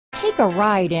Take a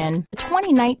ride in the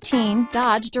 2019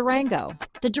 Dodge Durango.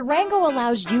 The Durango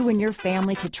allows you and your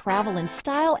family to travel in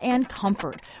style and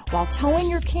comfort while towing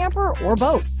your camper or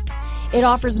boat. It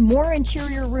offers more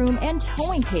interior room and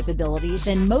towing capability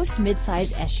than most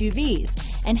midsize SUVs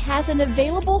and has an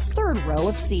available third row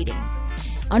of seating.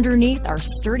 Underneath are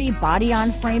sturdy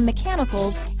body-on-frame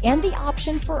mechanicals and the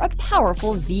option for a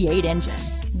powerful V8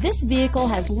 engine. This vehicle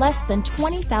has less than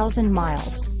 20,000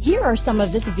 miles. Here are some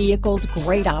of this vehicle's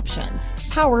great options: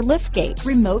 power liftgate,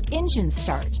 remote engine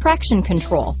start, traction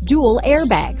control, dual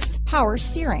airbags, power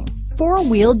steering,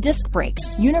 four-wheel disc brakes,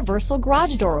 universal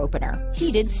garage door opener,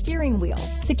 heated steering wheel,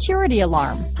 security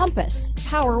alarm, compass,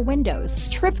 power windows,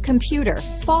 trip computer,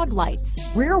 fog lights,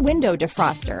 rear window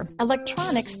defroster,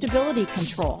 electronic stability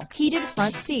control, heated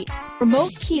front seats,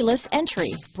 remote keyless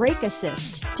entry, brake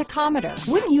assist, tachometer.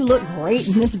 Wouldn't you look great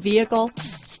in this vehicle?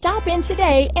 Stop in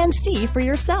today and see for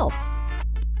yourself.